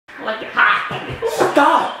I like it hot.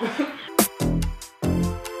 Stop!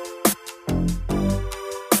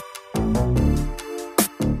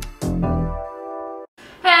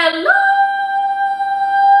 Hello!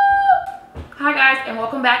 Hi guys, and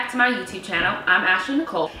welcome back to my YouTube channel. I'm Ashley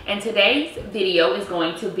Nicole, and today's video is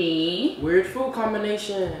going to be weird food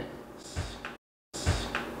combinations.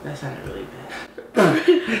 That sounded really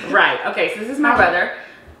bad. right. Okay, so this is my brother.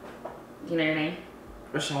 Do you know your name?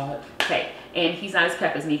 Rashad. Okay, and he's not as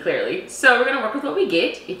pep as me, clearly. So we're gonna work with what we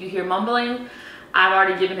get. If you hear mumbling, I've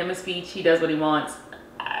already given him a speech. He does what he wants.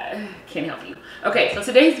 I can't help you. Okay, so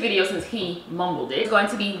today's video, since he mumbled it, is going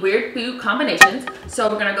to be weird food combinations.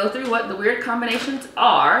 So we're gonna go through what the weird combinations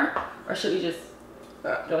are, or should we just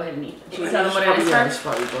go ahead and eat? Should we tell them what it is first?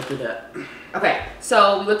 Probably go through that. Okay,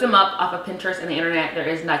 so we looked them up off of Pinterest and the internet. There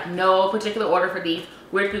is like no particular order for these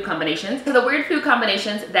weird food combinations. So the weird food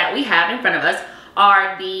combinations that we have in front of us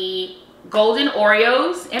are the golden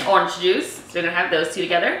Oreos and orange juice. So we're gonna have those two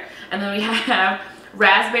together. And then we have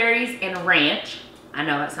raspberries and ranch. I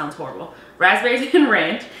know that sounds horrible. Raspberries and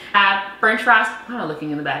ranch. French fries, I'm not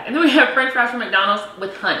looking in the back. And then we have French fries from McDonald's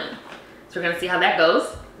with honey. So we're gonna see how that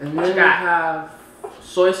goes. And then we have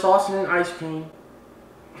soy sauce and ice cream.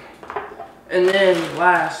 And then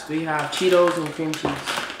last we have Cheetos and cream cheese.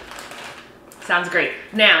 Sounds great.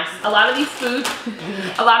 Now, a lot of these foods,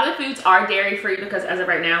 a lot of the foods are dairy free because as of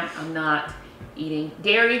right now, I'm not eating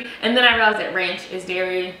dairy. And then I realized that ranch is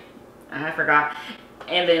dairy. I forgot.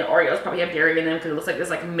 And then Oreos probably have dairy in them because it looks like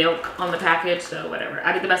there's like milk on the package. So whatever.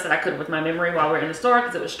 I did the best that I could with my memory while we were in the store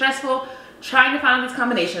because it was stressful trying to find these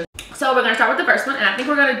combinations. So we're gonna start with the first one, and I think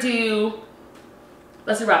we're gonna do,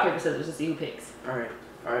 let's do rock, paper, scissors to see who picks. All right.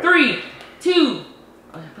 3, 2,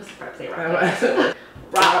 oh, let's say rock, paper, scissors.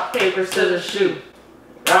 Rock, paper, scissors, shoot.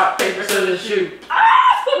 Rock, paper, scissors, shoot. 2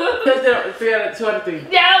 out of 3.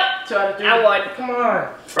 Yeah. 2 out of 3. I won. Come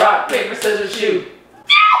on. Rock, paper, scissors, shoot.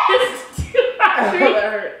 Yes! 2 out of 3.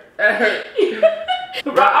 That hurt. That hurt.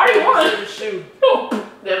 I already won. Paper, scissors, shoot.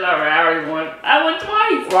 That's alright, I already won. I won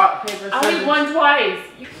twice. Rock, paper, scissors. I already won twice.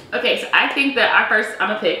 Okay, so I think that I'm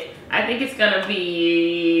gonna pick. I think it's gonna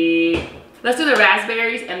be, let's do the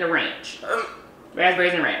raspberries and the ranch.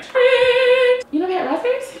 Raspberries and ranch. You never had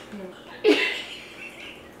raspberries?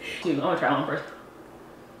 Dude, I'm gonna try one first.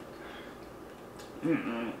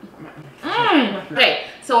 Okay,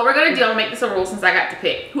 so what we're gonna do, I'm gonna make this a rule since I got to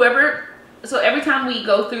pick. So every time we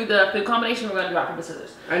go through the food combination, we're gonna do rock, paper,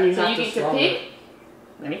 scissors. And you so you get to pick.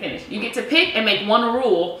 Let me finish. You get to pick and make one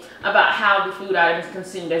rule about how the food item is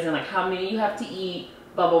consumed, as in like how many you have to eat,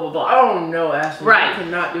 blah blah blah blah. Oh no, Ashley. Right. I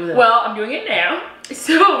cannot do that. Well, I'm doing it now.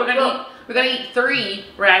 So we're gonna eat 3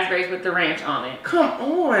 raspberries with the ranch on it. Come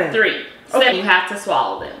on. 3. So then you have to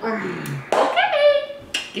swallow them. Okay.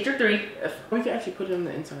 Get your 3. We can actually put it on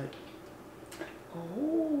the inside.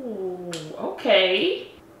 Oh, okay.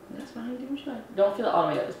 That's fine. Give it a shot. Don't fill it all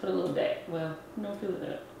the way up. Just put a little bit. Well, don't fill it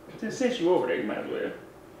up. Since you over there, you might as well.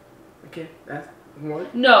 Okay, that's 1.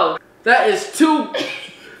 No. That is 2.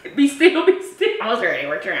 Be still, be still. Almost ready.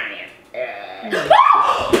 We're trying it.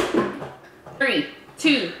 3,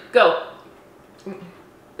 2, go.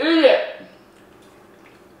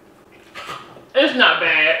 It's not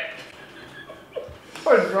bad.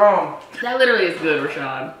 What's wrong? That literally is good,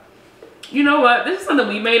 Rashad. You know what? This is something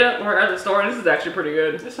we made up. We're at the store. This is actually pretty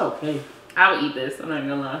good. It's okay. I would eat this. I'm not even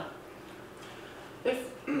gonna lie.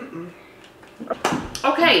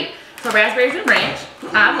 Okay, so raspberries and ranch.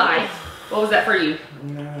 I like. What was that for you?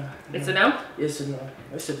 Nah. It's a no? It's a no.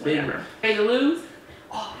 It's a big one. Ready to lose?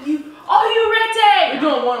 Oh, you ready? We're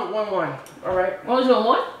doing 1-1. All right. Only doing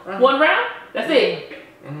one? One round? That's it.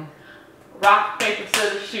 Rock, paper,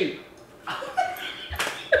 scissors, shoot.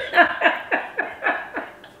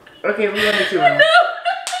 Okay, we're gonna do 2 rounds.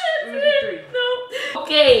 No.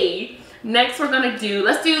 Okay. Next we're gonna do,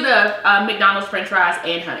 let's do the McDonald's French fries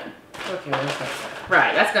and honey. Okay, that's not bad.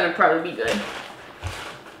 Right, that's gonna probably be good.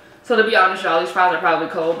 So to be honest, y'all, these fries are probably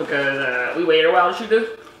cold because we waited a while to shoot this.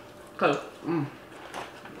 Cold.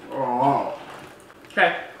 Oh.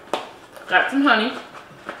 Okay. Got some honey.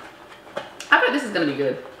 I bet this is gonna be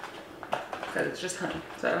good. Because it's just honey.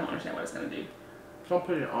 So I don't understand what it's gonna do. Don't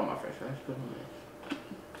put it on my French fries. Put it on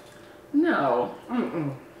No.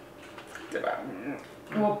 there.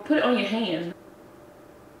 Well, put it on your hand.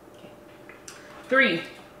 Okay. 3,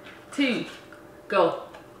 2, go.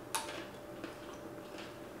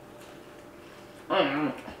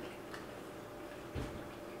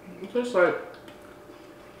 It tastes like,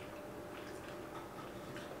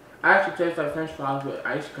 I actually taste like French fries with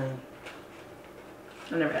ice cream.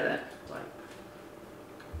 I've never had that. It's like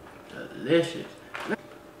delicious.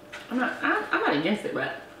 I'm not against it,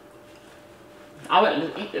 but I wouldn't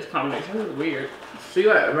just eat this combination. This is weird. So you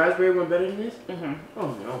like raspberry one better than this? Mm-hmm.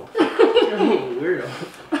 Oh no. You're a weirdo.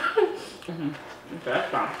 Mm-hmm. Okay,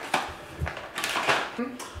 that's fine.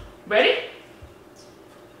 Ready?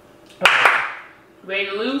 Ready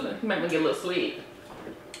to lose? You might get a little sweet.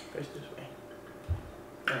 Face this way.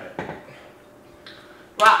 Alright.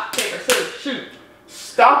 Rock, paper, scissors, shoot.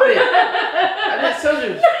 Stop it! I did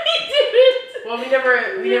scissors. He did it. Well, we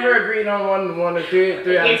never agreed on one or three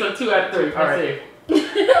Okay, out so 2 out of 3. All right.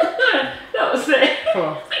 That was it. Come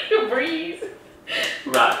on. Take a breeze.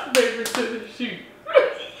 Rock, paper, scissors, shoot.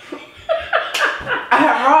 I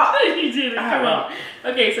had rock. You did it. I had Come on. rock.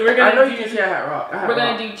 Okay, so we're gonna. I know you can say I had rock. I had We're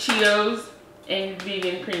rock. gonna do Cheetos and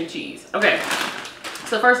vegan cream cheese. Okay.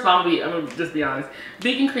 So first of all, I'm gonna just be honest.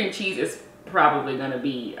 Vegan cream cheese is probably gonna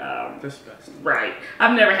be Disgusting. right.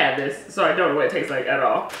 I've never had this, so I don't know what it tastes like at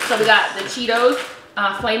all. So we got the Cheetos,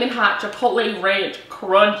 Flamin' Hot Chipotle Ranch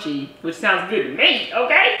Crunchy, which sounds good to me,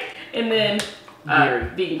 okay? And then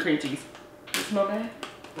vegan cream cheese. You smell bad?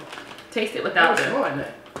 Taste it without I the. don't like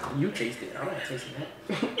that. You taste it. I'm not tasting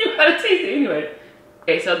that. You gotta taste it anyway.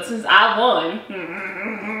 Okay, so since I won,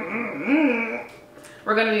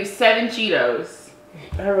 we're gonna do 7 Cheetos.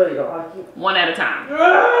 I really don't like it. One at a time.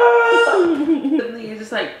 It's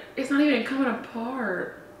just like, it's not even coming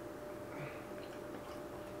apart.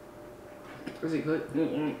 Is it good?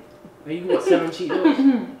 Mm-mm. Hey, you want 7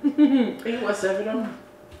 Cheetos? Hey, you want 7 of them?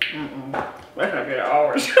 Mm-mm. That's not good at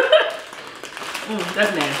ours.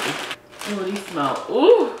 That's nasty. Ooh, these smell.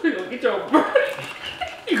 Ooh, you're gonna get your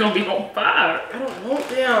you're gonna be on fire. I don't want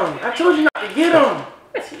them. I told you not to get them.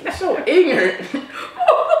 You're so ignorant.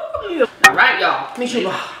 All right, y'all. Me too.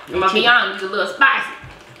 I'm gonna be honest, it's a little spicy.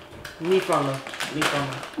 Me fama. Me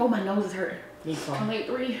fama. Oh, my nose is hurting. Me I fama. made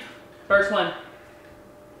 3. First one.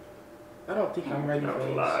 I don't think I'm ready for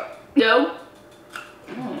this. Yo.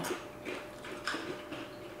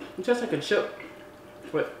 It's just like a chip.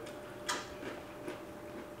 But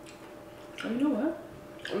You know what?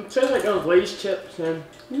 it tastes like those Lay's chips and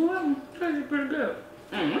You know what? This is pretty good.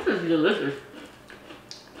 This is delicious.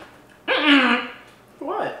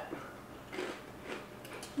 what?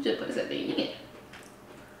 Just put that thing in.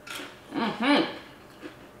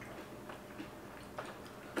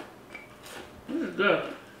 This is good.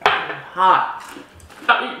 Hot.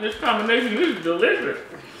 I'm eating this combination. This is delicious.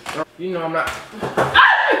 You know I'm not.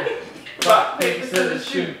 Rock, paper, scissors,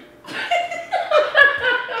 shoot.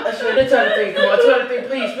 Ashley, let's try to think. Come on, 2 out of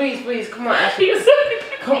 3. Please. Come on, Ashley. You're so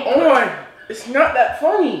Come on. It's not that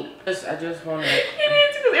funny. I just want to. It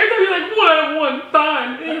is because every time you're like 1 out of 1, fine.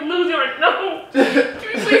 And you lose, you're like, no. Can you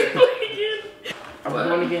please play again? I'm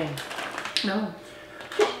going again. No.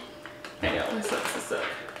 I know, this sucks.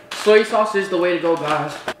 Soy sauce is the way to go,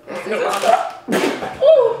 guys. Ooh!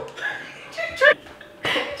 Did you just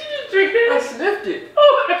drink I that? sniffed it.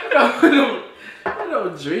 Oh, I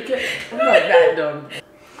don't drink it. I'm not that dumb.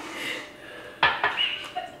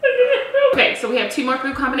 Okay, so we have 2 more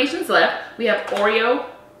food combinations left. We have Oreo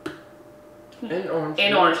And orange.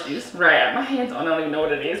 and orange juice. Right, my hands on, I don't even know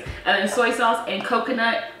what it is. And then soy sauce and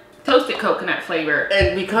coconut, toasted coconut flavor.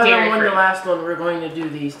 And because I won Dairy-free. the last one, we're going to do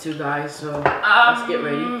these 2 guys. So let's get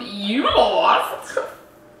ready. You lost.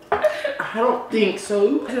 I don't think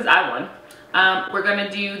so. This is I won. We're gonna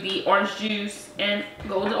do the orange juice and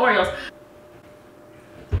golden Oreos.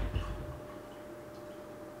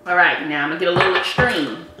 All right, now I'm gonna get a little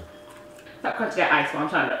extreme. Stop crunching that ice while I'm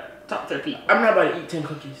trying to talk to the people. I'm not about to eat 10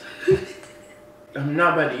 cookies. I'm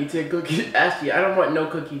not about to eat 10 cookies. Ashley, I don't want no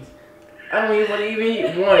cookies. I don't even want to even eat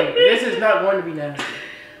 1. This is not going to be nasty.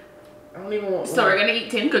 I don't even want 1. So we're gonna eat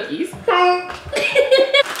 10 cookies.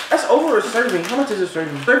 That's over a serving. How much is a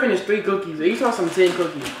serving? Serving is 3 cookies. You saw some 10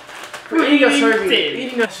 cookies. We're eating a serving. 10.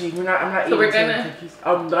 Eating a Ashley, I'm not So we're eating 10 gonna- cookies.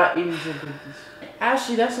 I'm not eating 10 cookies.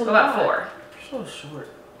 Ashley, that's a lot. About 4. So short.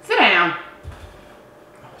 Sit down.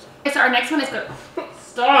 Okay, so our next one is good.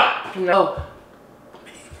 Stop. No.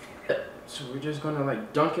 So we're just gonna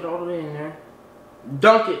like dunk it all the way in there.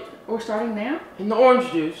 Dunk it We're starting now. in the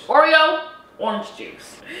orange juice. Oreo, orange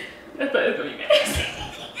juice. That's what it's gonna be nasty.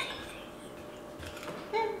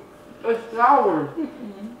 With flour.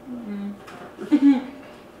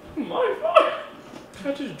 My fault.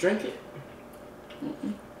 Can I just drink it?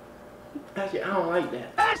 Actually, I don't like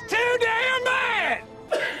that. That's too damn bad!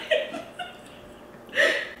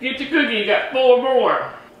 Get your cookie, you got 4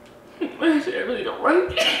 more. Actually, I really don't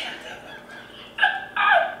like it.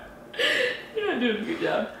 You're not doing a good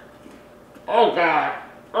job. Oh God.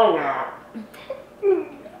 Oh God.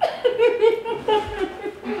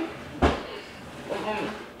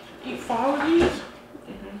 Eat 5 of these?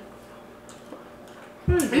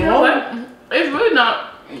 You know what? It's really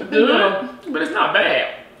not Good, but it's not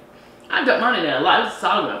bad. I dumped mine in there a lot. It's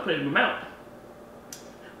solid when I put it in my mouth.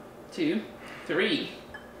 2, 3.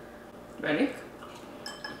 Ready?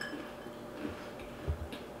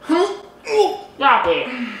 Stop it.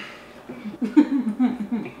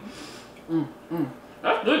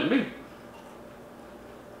 That's good to me.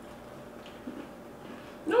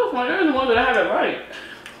 No, it's my other one that I haven't right.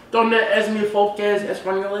 ¿Dónde es mi folques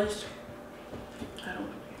españoles? I don't know.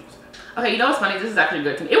 Okay, you know what's funny? This is actually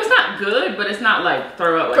good to me. It was not good, but it's not like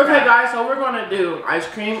throw up like Okay, that. guys, so we're gonna do ice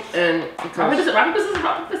cream and Rock, paper, scissors,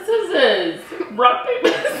 rock, paper, scissors. Rock, paper,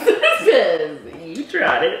 scissors. You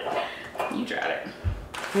tried it. You tried it.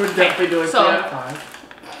 We're definitely doing so- 3 out of 5.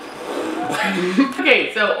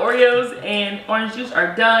 Okay, so Oreos and orange juice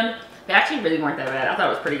are done. They actually really weren't that bad. I thought it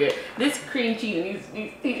was pretty good. This cream cheese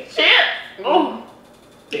and these chips. Oh,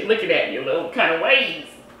 they looking at you little kind of ways.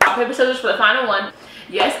 Rock, paper, scissors for the final one.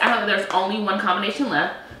 Yes, I know that there's only one combination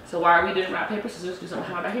left. So why are we doing rock, paper, scissors? Because I'm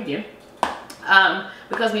coming back again.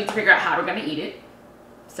 Because we need to figure out how we're gonna eat it.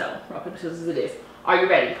 So rock, paper, scissors it is. Are you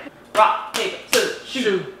ready? Rock, paper, scissors,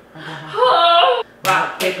 shoot. Oh.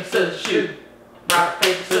 Rock, paper, scissors, shoot. Rock,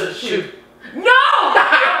 paper, scissors, shoot. No! You're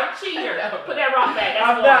a cheater. Put that rock back. That's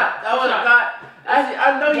I'm one. not. That was not. Actually,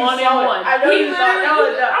 I know you One saw and it. one. I know He you saw it. That literally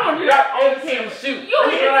was did- I'm gonna do that on camera. Shoot. You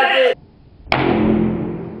That's hit what I that. did.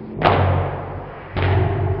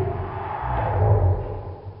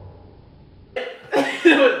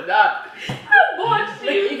 It was not. I watched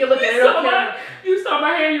you. You can look at it You on saw camera. You saw my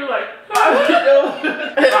hair. You were like,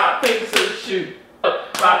 Rock, paper, scissors, shoot.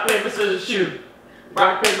 Rock, paper, scissors, shoot.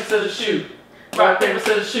 Rock, paper, scissors, shoot. Rock, paper,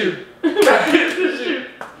 scissors, shoot. Rock, paper, scissors, shoot.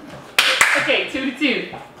 okay,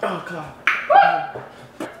 2-2. Oh, God.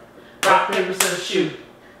 Rock, paper, scissors, shoot.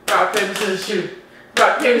 Rock, paper, scissors, shoot.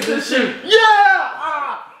 Rock, paper, scissors, shoot. Yeah!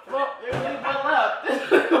 Ah! Well, there's only one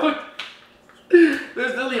left.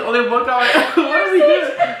 There's literally only one going. What do we do?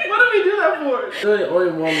 What do we do that for? There's literally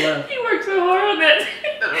only one left. You worked so hard on that.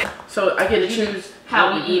 So I get to choose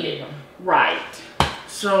How we eat it. Right.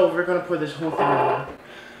 So we're gonna put this whole thing on.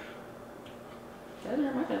 Doesn't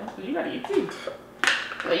hurt my feelings, but you gotta eat too.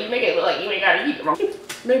 So you make it look like you ain't gotta eat it wrong.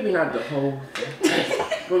 Maybe not the whole thing.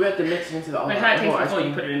 But we have to mix it into the Wait, how it whole tastes ice before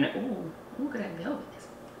you cream. put it in there? Ooh, look at that velvet.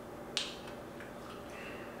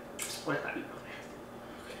 What if I eat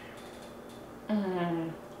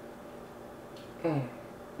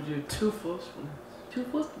We do 2 full spoons. 2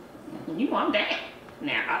 full spoons. You know I'm down.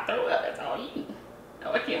 Now I throw up. That's all you eat.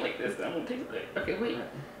 Oh, I can't make this. I'm gonna taste it. Okay, wait.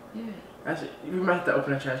 Yeah. Actually, we might have to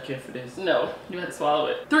open a trash can for this. No, you have to swallow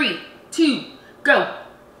it. 3, 2, go.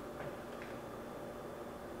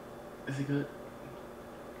 Is it good?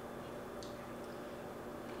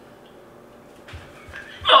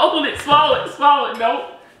 Open it. Swallow it. Swallow it.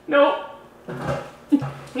 No. No.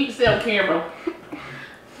 We can stay on camera.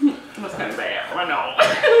 That's kind of bad. I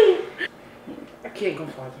know. I can't go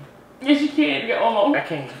farther. Yes, you can. Get one more. I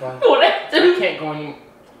can't go farther. Oh, that's I 2. can't go any.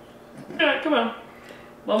 Alright, come on.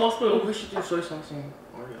 One more Oh, spoon. we should do soy sauce and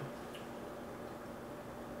Oreo.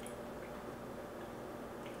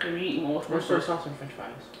 Can you eat one more spoon? Or soy sauce and French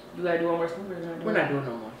fries. You gotta do one more spoon. We're not doing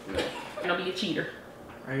no more. Don't be a cheater.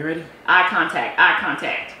 Are you ready? Eye contact. Eye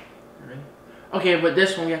contact. You ready? Okay, but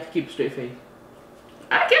this one we have to keep a straight face.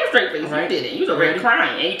 I kept a straight face. Alright. You did it. You was already Ready?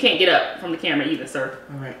 crying, and you can't get up from the camera either, sir.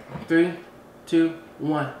 All right. 3, 2,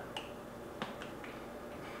 1.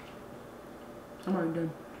 I'm already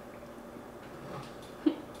done.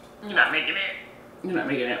 You're not making it. You're not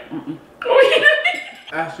making it. Mm-mm.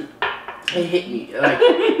 Actually, it hit me. Like,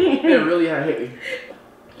 it really had hit me.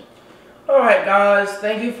 Alright guys,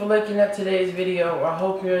 thank you for looking at today's video. I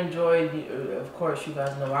hope you enjoyed. Of course, you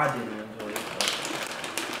guys know I didn't enjoy it.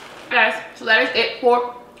 Guys, so that is it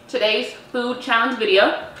for today's food challenge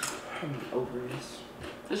video. I'm over this.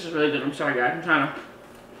 This is really good. I'm sorry, guys. I'm trying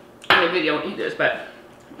to make a video and eat this, but...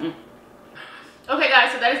 Okay,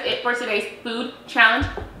 guys, so that is it for today's food challenge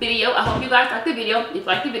video. I hope you guys liked the video. If you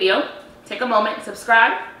liked the video, take a moment,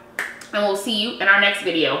 subscribe, and we'll see you in our next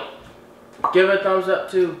video. Give it a thumbs up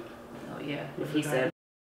too. Oh, yeah, what he said.